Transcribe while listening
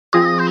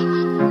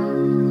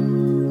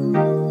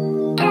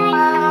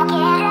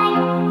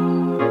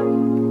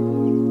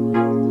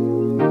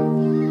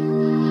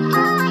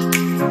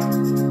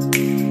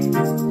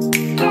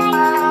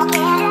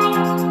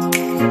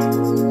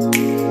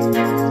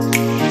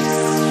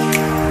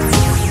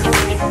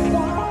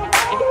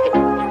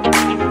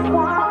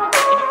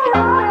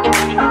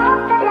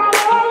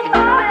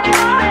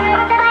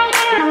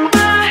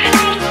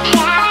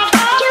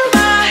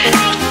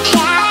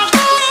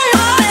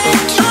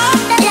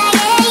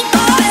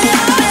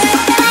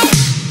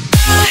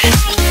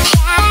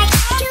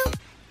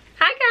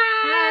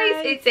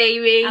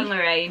Amy. And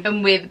Lorraine.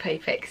 And we're the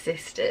Popex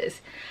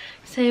sisters.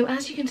 So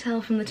as you can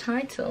tell from the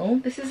title,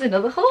 this is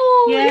another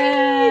haul.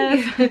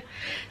 Yes. So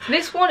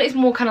this one is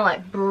more kind of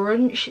like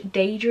brunch,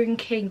 day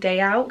drinking,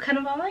 day out kind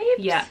of vibes.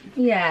 Yeah.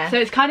 Yeah. So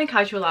it's kind of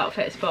casual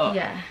outfits, but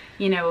yeah,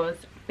 you know, a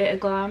bit of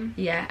glam.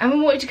 Yeah. And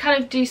we wanted to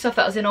kind of do stuff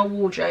that was in our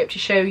wardrobe to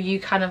show you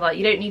kind of like,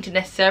 you don't need to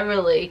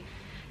necessarily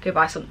go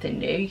buy something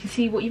new. You can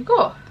see what you've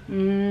got.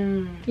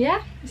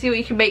 Yeah. See what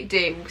you can make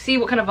do. See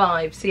what kind of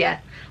vibes. So yeah,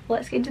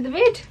 let's get into the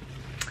vid.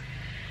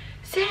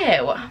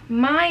 So,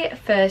 my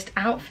first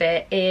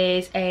outfit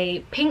is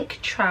a pink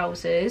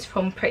trousers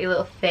from Pretty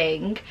Little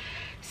Thing,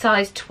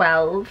 size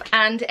 12,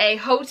 and a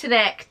halter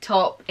neck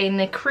top in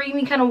a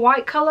creamy kind of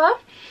white colour,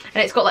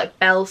 and it's got like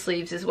bell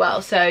sleeves as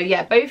well. So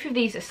yeah, both of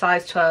these are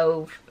size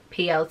 12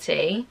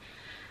 PLT,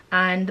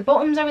 and the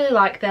bottoms I really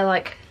like. They're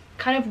like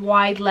kind of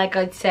wide leg,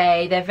 I'd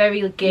say. They're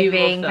very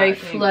giving, very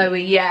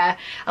flowy. Yeah,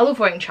 I love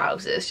wearing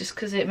trousers just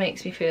because it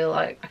makes me feel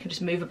like I can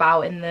just move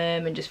about in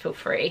them and just feel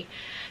free.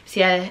 So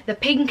yeah, the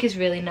pink is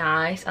really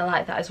nice. I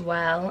like that as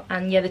well.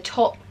 And yeah, the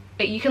top,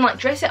 you can like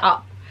dress it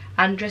up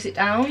and dress it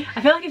down.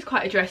 I feel like it's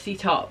quite a dressy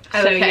top.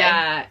 Oh, so okay.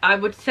 yeah, I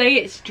would say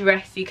it's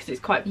dressy because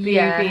it's quite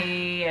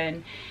booby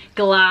and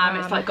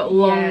glam. It's like got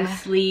long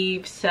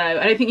sleeves, so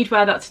I don't think you'd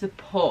wear that to the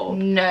pub.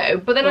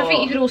 No, but then I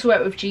think you could also wear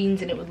it with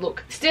jeans and it would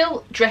look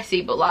still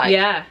dressy, but like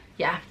yeah.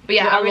 But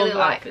yeah, I really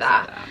like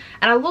that.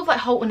 And I love like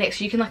halter neck,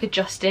 so you can like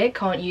adjust it,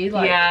 can't you?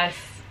 Like, yes.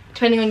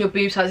 Depending on your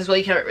boob size as well,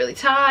 you can have it really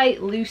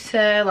tight,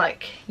 looser,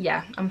 like,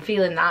 yeah, I'm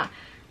feeling that.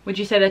 Would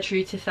you say they're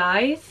true to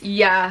size?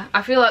 Yeah,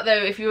 I feel like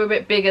though if you were a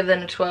bit bigger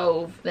than a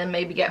 12, then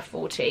maybe get a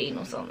 14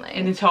 or something.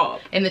 In the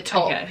top? In the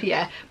top, okay.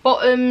 Yeah.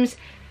 Bottoms,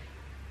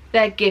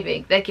 they're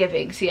giving,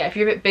 so yeah, if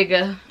you're a bit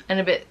bigger and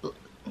a bit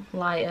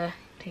lighter,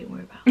 don't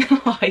worry about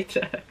it.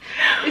 Lighter?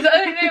 I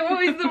don't know,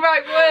 what is the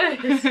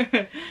right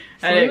word?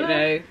 I don't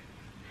know.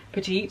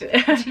 Petite?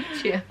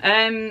 Petite, yeah.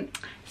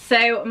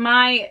 So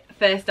my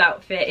first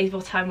outfit is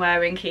what I'm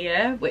wearing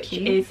here, which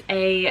is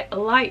a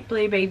light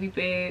blue baby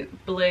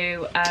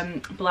blue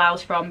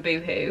blouse from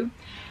Boohoo,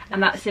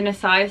 and that's in a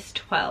size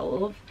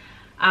 12.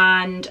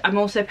 And I'm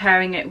also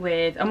pairing it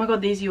with, oh my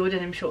god, these are your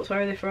denim shorts.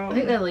 Where are they from? I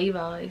think they're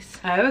Levi's.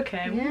 Oh,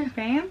 okay. Yeah.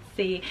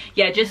 Fancy.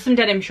 Yeah, just some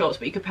denim shorts,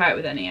 but you could pair it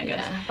with any, I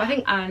guess. Yeah, but I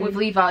think with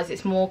Levi's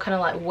it's more kind of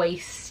like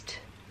waist.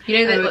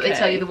 You know that they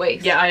tell you the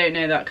waist. Yeah, I don't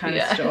know that kind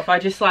of stuff. I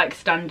just like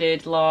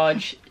standard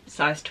large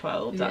size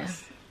 12.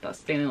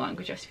 That's the only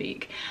language I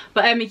speak.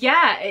 But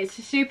yeah, it's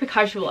a super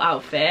casual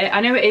outfit. I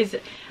know it is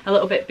a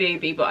little bit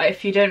booby, but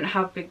if you don't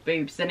have big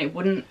boobs then it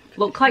wouldn't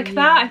look like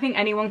that. I think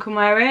anyone can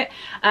wear it.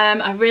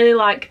 I really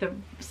like the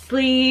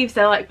sleeves.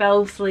 They're like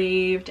bell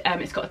sleeved.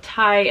 It's got a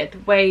tie at the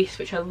waist,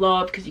 which I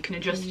love because you can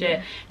adjust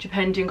it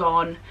depending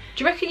on.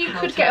 Do you reckon you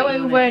could get away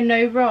with wearing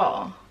no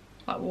bra?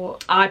 Like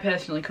what? I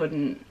personally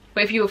couldn't.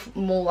 But if you were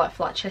more like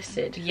flat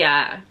chested?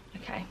 Yeah.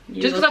 Okay.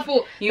 Just because I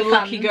thought you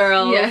lucky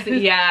girls.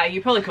 Yeah,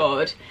 you probably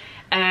could.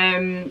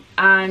 And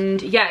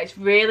yeah, it's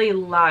really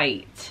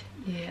light.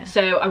 Yeah.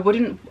 So I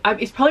wouldn't.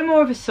 It's probably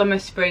more of a summer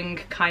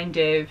spring kind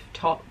of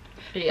top.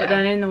 Yeah. But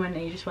then in the winter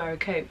you just wear a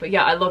coat. But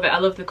yeah, I love it. I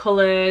love the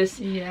colours.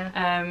 Yeah.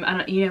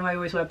 And you know I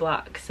always wear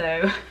black,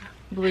 so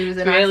blue is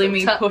really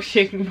me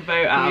pushing the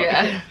boat out.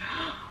 Yeah.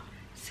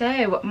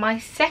 So my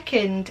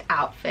second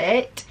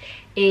outfit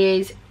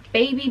is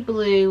baby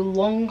blue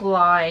long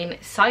line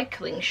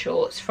cycling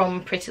shorts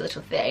from Pretty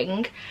Little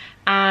Thing,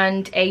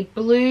 and a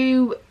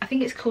blue, I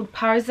think it's called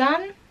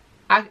Parmesan.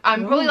 I'm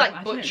probably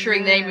like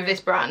butchering the name of this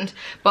brand,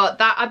 but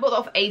that I bought that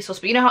off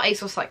Asos. But you know how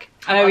Asos like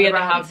they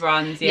have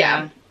brands,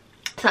 yeah.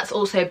 So that's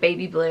also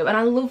baby blue, and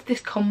I love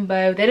this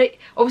combo. They don't,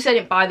 obviously I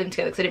didn't buy them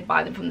together because I didn't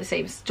buy them from the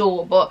same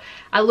store, but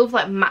I love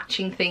like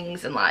matching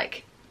things and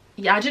like,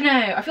 yeah, I don't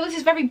know, I feel this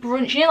is very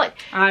brunch, you know, like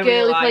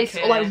girly place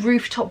or like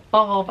rooftop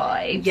bar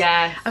vibes.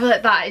 Yeah, I feel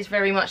like that is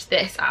very much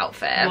this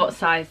outfit. What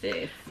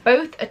sizes?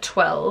 Both are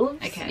 12.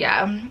 Okay.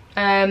 Yeah.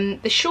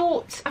 The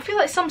shorts, I feel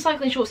like some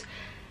cycling shorts,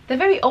 they're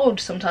very odd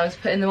sometimes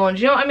putting them on.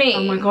 Do you know what I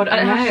mean? Oh my god,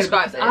 I know.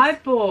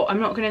 I've bought, I'm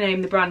not going to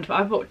name the brand, but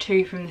I bought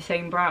two from the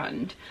same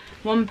brand.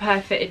 One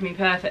pair fitted me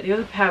perfect. The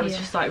other pair was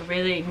just like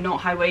really not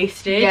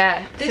high-waisted.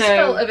 Yeah. This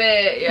felt a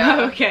bit,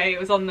 okay, it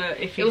was on the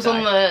iffy It was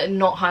on the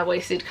not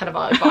high-waisted kind of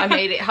vibe, but I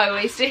made it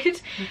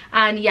high-waisted.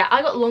 And yeah,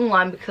 I got long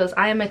line because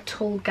I am a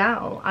tall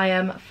gal. I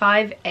am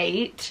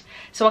 5'8",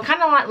 so I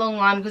kind of like long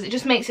line because it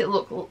just makes it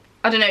look,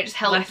 I don't know, it just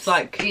helps. Less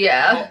like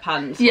hot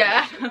pants.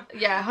 Yeah,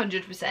 yeah,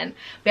 100%. But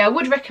yeah, I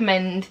would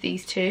recommend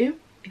these two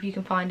if you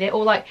can find it.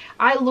 Or like,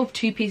 I love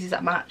two pieces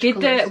that match.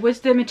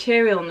 Was the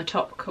material on the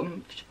top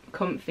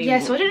comfy? Yeah,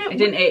 so I don't know. It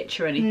didn't itch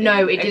or anything?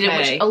 No, it didn't.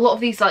 Which a lot of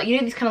these, like, you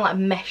know, these kind of like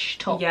mesh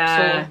tops.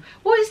 Yeah. Or,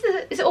 what is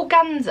the, is it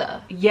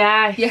organza?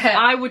 Yeah. Yeah.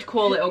 I would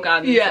call it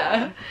organza.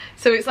 Yeah.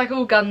 So it's like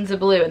organza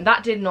blue, and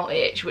that did not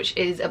itch, which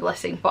is a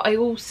blessing. But I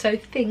also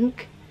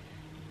think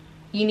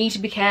you need to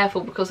be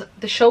careful because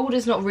the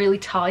shoulder's not really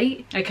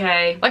tight.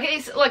 Okay. Like,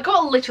 it's like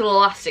got a little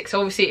elastic,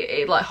 so obviously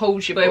it like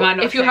holds you, but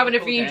if you're having a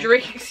few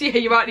drinks, yeah,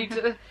 you might need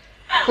to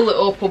pull it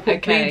up or put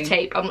Okay. boob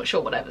tape. I'm not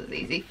sure, whatever's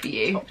easy for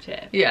you. Top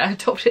tip. Yeah,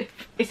 top tip.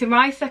 So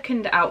my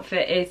second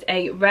outfit is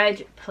a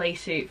red play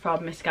suit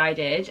from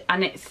Missguided,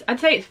 and I'd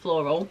say it's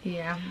floral.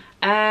 Yeah.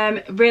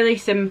 Really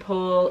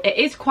simple. It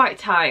is quite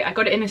tight. I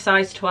got it in a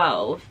size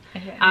 12.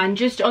 Okay. And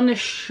just on the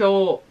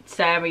shorts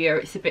area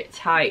it's a bit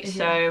tight,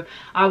 so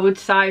I would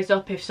size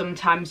up if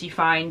sometimes you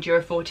find you're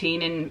a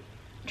 14 in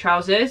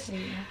trousers.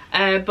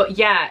 But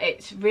yeah,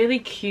 it's really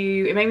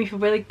cute. It made me feel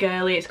really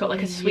girly. It's got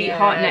like a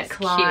sweetheart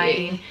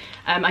neckline.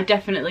 I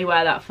definitely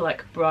wear that for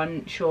like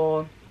brunch,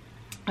 or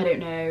I don't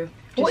know.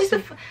 What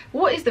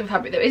is the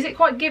fabric though? Is it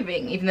quite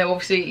giving? Even though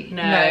obviously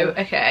no.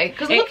 Okay,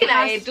 because looking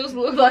at it does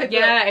look like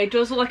it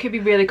does look like it'd be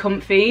really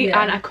comfy,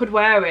 and I could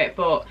wear it,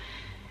 but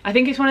I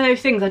think it's one of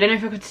those things. I don't know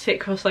if I could sit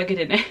cross-legged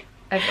in it.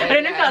 Okay, I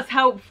don't know if that's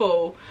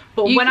helpful,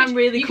 but when I'm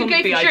really comfy,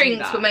 you could go for I drinks,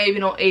 do that. but maybe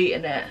not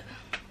eating it.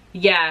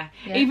 Yeah,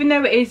 even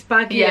though it is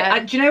baggy.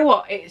 Do you know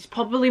what? It's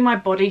probably my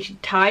body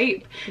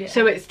type,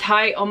 so it's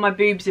tight on my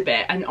boobs a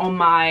bit and on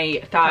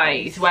my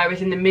thighs,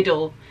 whereas in the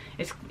middle,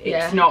 it's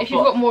not. If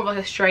you've got more of like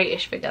a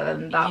straightish figure,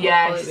 then that will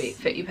probably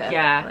fit you perfectly.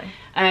 Yeah,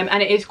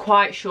 and it is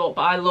quite short,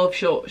 but I love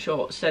short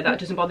shorts, so that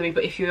doesn't bother me.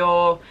 But if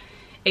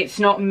it's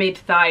not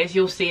mid-thigh, as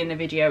you'll see in the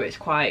video, it's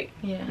quite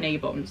near your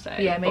bum, so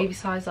yeah, maybe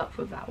size up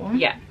with that one.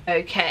 Yeah.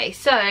 Okay,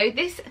 so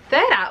this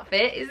third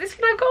outfit is this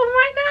one I've got on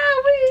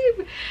right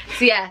now. Woo!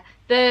 So yeah,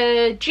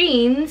 the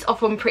jeans are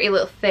from Pretty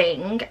Little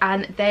Thing,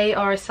 and they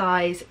are a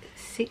size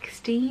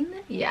 16.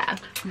 Yeah.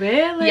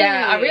 Really?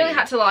 Yeah, I really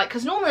had to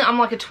because normally I'm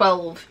like a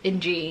 12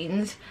 in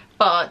jeans,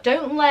 but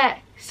don't let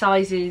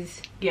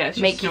sizes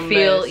make you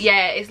feel,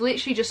 it's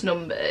literally just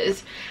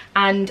numbers.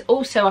 And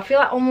also I feel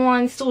like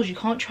online stores you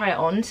can't try it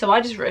on, so I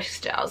just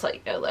risked it. I was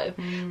like, YOLO,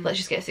 let's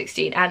just get a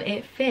 16, and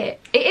it fit.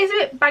 It is a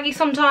bit baggy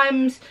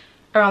sometimes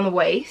around the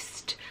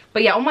waist,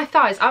 but yeah, on my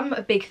thighs, I'm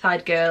a big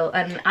thighed girl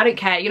and I don't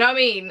care, you know what I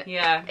mean?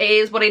 Yeah, it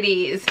is what it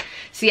is.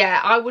 So yeah,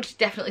 I would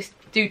definitely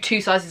do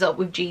 2 sizes up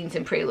with jeans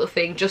in Pretty Little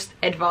Thing. Just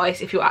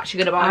advice if you're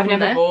actually gonna buy I've from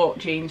never there. bought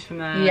jeans from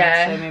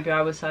there, so maybe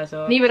I would size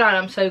up. Neither did I, and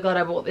I'm so glad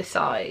I bought this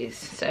size.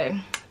 So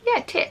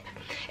yeah, tip.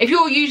 If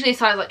you're usually a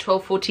size like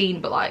 12,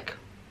 14, but like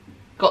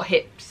got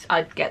hips,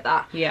 I'd get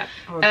that. Yeah.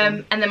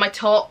 And then my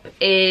top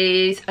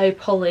is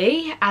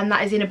Opoly, and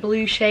that is in a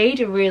blue shade.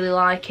 I really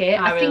like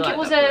it. I think it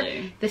was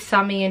the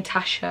Sammy and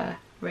Tasha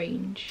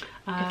range.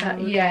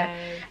 Yeah,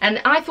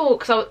 and I thought,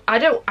 because I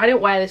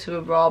don't wear this with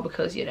a bra,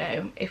 because you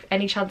know, if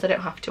any chance I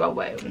don't have to, I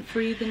won't.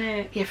 Free the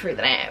nip. Yeah, free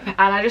the nip. And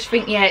I just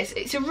think, yeah,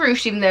 it's a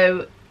ruche, even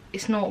though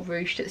it's not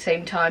ruched at the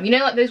same time. You know,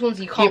 like those ones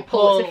you can't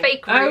pull. It's a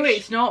fake ruche. Oh,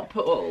 it's not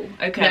pull.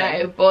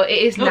 Okay. No, but it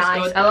is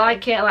nice. Good, I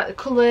like it. I like the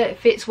colour. It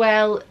fits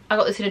well. I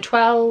got this in a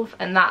 12,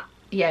 and that,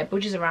 yeah,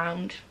 budges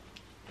around.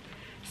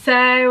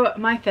 So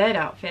my third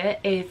outfit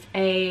is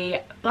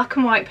a black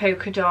and white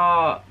polka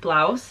dot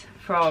blouse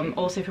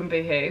also from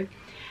Boohoo.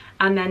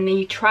 And then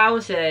the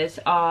trousers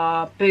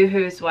are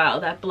Boohoo as well.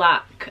 They're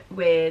black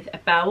with a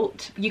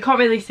belt. You can't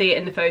really see it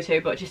in the photo,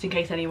 but just in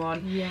case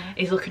anyone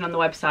is looking on the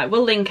website,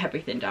 we'll link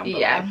everything down below.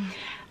 Yeah.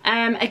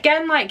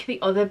 Again, like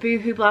the other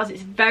Boohoo blouse,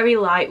 it's very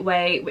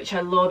lightweight, which I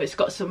love. It's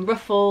got some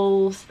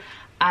ruffles,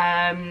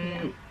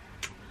 a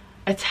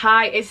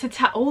tie.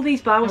 All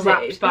these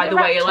blouses, by the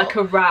way, are like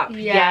a wrap.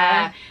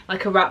 Yeah,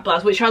 like a wrap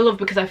blouse, which I love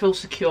because I feel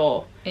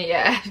secure.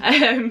 Yeah.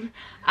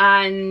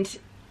 And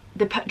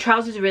the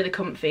trousers are really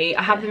comfy.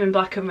 I have them in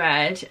black and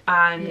red,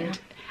 and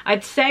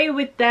I'd say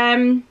with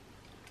them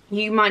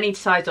you might need to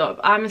size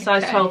up. I'm a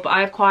size 12, but I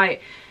have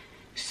quite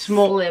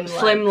slim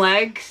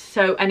legs,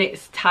 so, and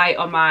it's tight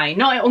on mine,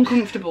 not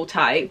uncomfortable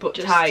tight, but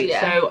just tight.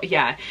 So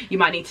yeah, you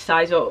might need to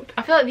size up.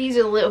 I feel like these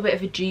are a little bit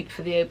of a dupe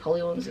for the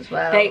Opoly ones as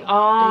well. They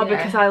are,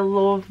 because I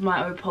love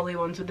my Opoly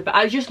ones with the belt.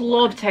 I just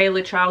love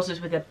tailored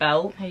trousers with a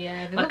belt.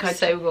 Yeah, they look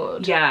so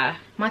good. Yeah,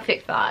 my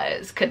thick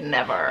thighs could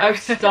never. Oh,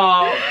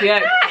 stop.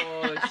 Yeah,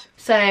 good.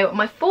 So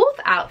my fourth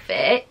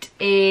outfit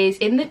is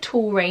in the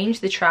tall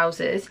range, the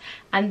trousers,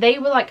 and they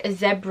were like a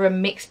zebra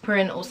mixed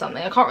print or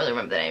something. I can't really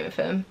remember the name of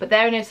them, but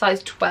they're in a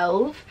size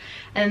 12.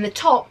 And then the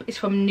top is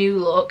from New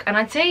Look, and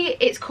I'd say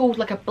it's called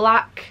like a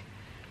black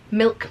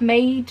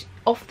milkmaid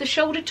off the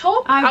shoulder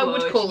top. I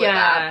would call it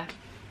that.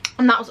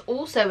 And that was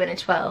also in a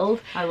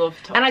 12. I love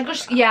tops. And I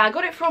just, I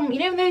got it from, you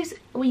know, those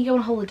when you go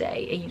on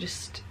holiday and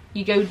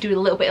you go do a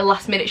little bit of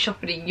last minute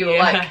shopping in your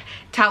like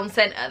town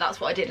centre.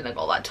 That's what I did, and I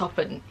got that top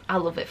and I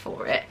love it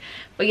for it.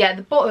 But yeah,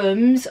 the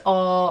bottoms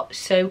are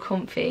so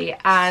comfy,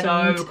 and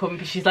so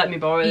comfy. She's let me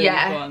borrow these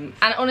ones.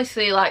 And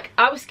honestly, like,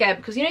 I was scared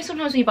because, you know,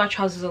 sometimes when you buy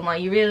trousers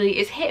online,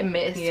 it's hit and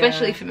miss,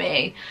 especially for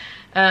me.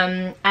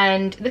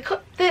 And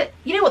the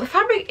you know what, the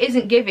fabric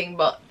isn't giving,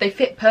 but they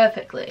fit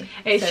perfectly.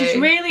 It's just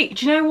really,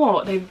 do you know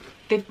what,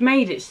 they've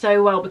made it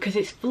so well, because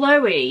it's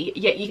flowy,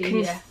 yet you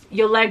can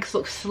your legs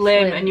look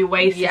slim and your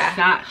waist is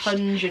snatched,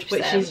 100%,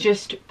 which is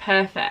just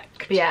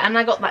perfect. Yeah, and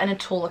I got that in a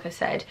tall, like I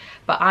said,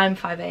 but I'm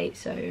 5'8",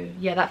 so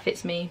yeah, that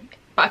fits me.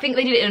 But I think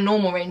they did it in a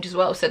normal range as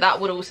well, so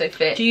that would also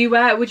fit.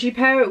 Would you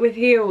pair it with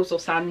heels or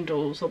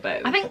sandals or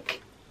both? I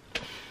think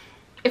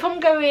if I'm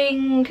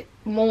going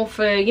more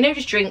for, you know,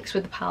 just drinks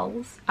with the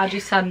pals. I do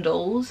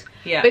sandals.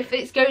 Yeah. But if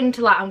it's going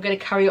to like, I'm going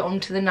to carry it on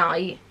to the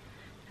night,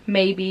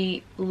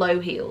 maybe low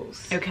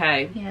heels.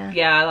 Okay. Yeah.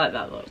 Yeah, I like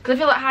that look. Because I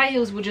feel like high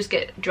heels will just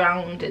get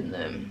drowned in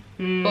them.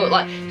 But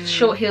like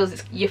short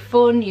heels, you're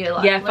fun, you're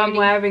like... Yeah, if I'm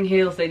wearing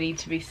heels, they need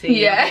to be seen.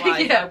 Yeah,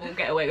 otherwise yeah. I won't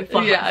get away with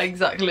fun. Yeah,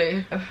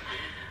 exactly.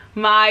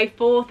 My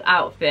fourth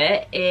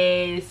outfit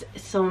is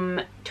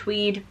some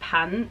tweed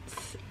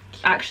pants.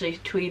 Actually,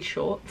 tweed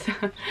shorts.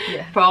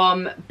 Yeah.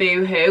 From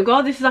Boohoo.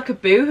 God, this is like a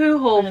Boohoo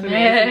haul for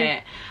me, isn't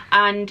it?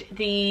 And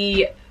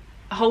the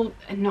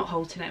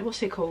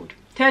what's it called?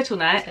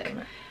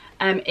 Turtleneck.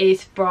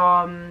 Is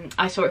from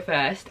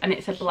ISAWITFIRST, and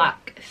it's a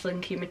black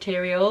slinky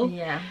material.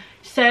 Yeah.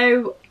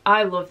 So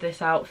I love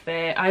this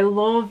outfit. I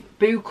love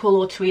buckle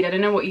or tweed. I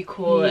don't know what you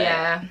call it,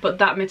 but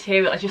that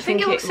material, I just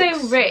think it looks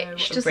so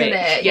rich, doesn't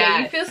it? Yeah,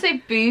 you feel so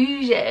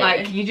bougie.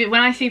 Like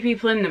when I see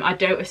people in them, I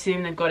don't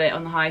assume they've got it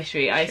on the high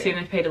street. I assume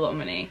they've paid a lot of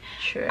money.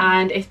 True.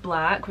 And it's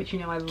black, which you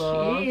know I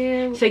love.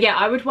 Cute. So yeah,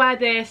 I would wear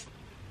this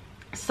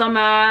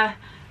summer,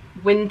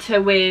 winter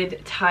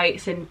with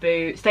tights and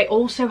boots. They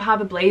also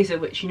have a blazer,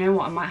 which, you know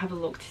what, I might have a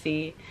look to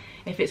see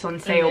if it's on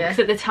sale, because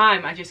at the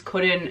time I just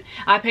couldn't.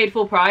 I paid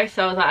full price,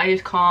 so I was like, I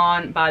just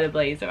can't buy the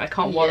blazer. I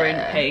can't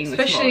warrant paying this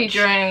especially much.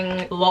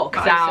 During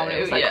lockdown. It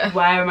was like,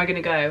 where am I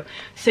gonna go?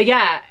 So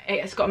yeah,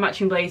 it's got a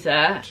matching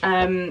blazer,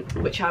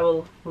 which I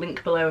will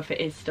link below if it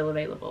is still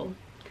available.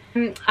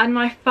 And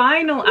my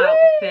final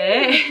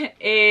outfit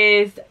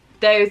is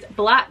those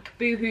black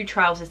Boohoo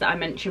trousers that I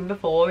mentioned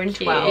before in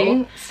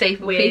 12,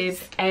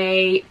 with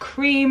a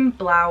cream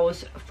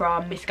blouse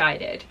from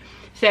Missguided.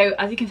 So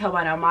as you can tell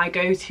by now, my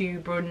go-to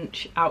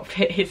brunch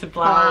outfit is a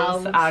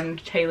blouse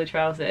and tailored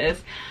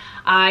trousers.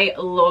 I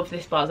love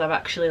this blouse. I've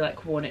actually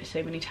like worn it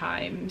so many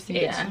times.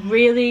 Yeah.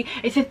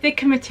 It's a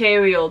thicker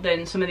material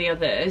than some of the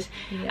others,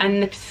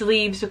 and the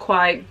sleeves are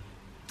quite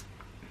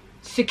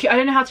secure. I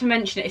don't know how to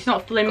mention it. It's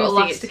not flimsy.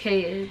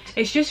 Elasticated.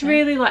 It's just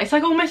really like, it's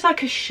like almost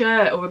like a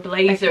shirt or a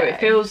blazer. It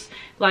feels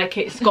like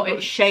it's got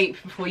its shape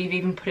before you've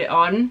even put it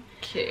on.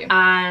 Cute.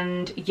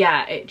 And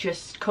yeah, it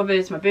just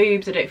covers my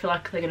boobs. I don't feel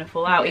like they're gonna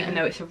fall out, even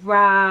though it's a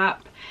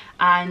wrap.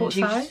 And what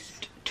size?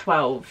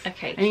 12.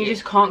 Okay. And you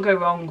just can't go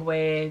wrong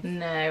with.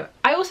 No.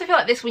 I also feel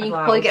like this one you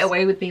can probably get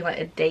away with being like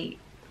a date.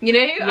 You know?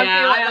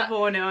 Yeah, I have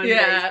worn it on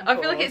dates I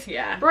feel like it's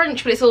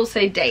brunch, but it's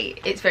also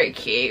date. It's very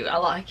cute. I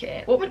like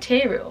it. What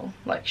material?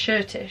 Like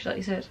shirtish, like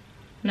you said?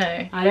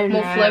 No. I don't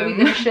know. More flowy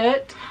than a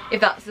shirt,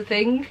 if that's the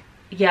thing.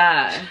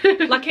 Yeah.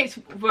 Like it's,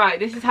 right,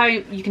 this is how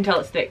you can tell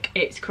it's thick.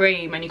 It's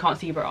cream and you can't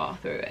see your bra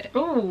through it.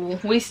 Oh,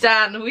 we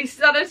stand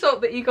a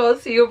top that you can't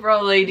see your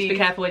bra, lady. Just be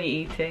careful when you're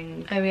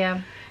eating. Oh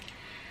yeah.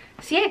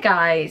 So yeah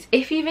guys,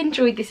 if you've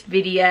enjoyed this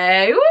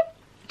video,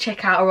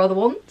 check out our other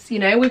ones. You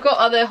know, we've got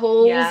other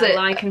hauls. Yeah,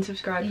 like and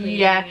subscribe please.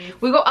 Yeah,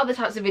 we've got other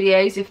types of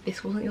videos if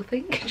this wasn't your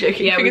thing.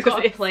 Joking. Yeah, we've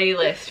got a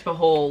playlist for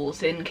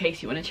hauls in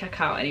case you want to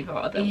check out any of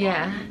our other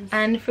ones.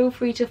 And feel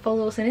free to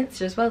follow us on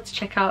Insta as well to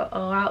check out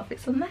our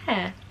outfits on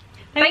there.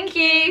 Thank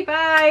you.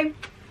 Bye.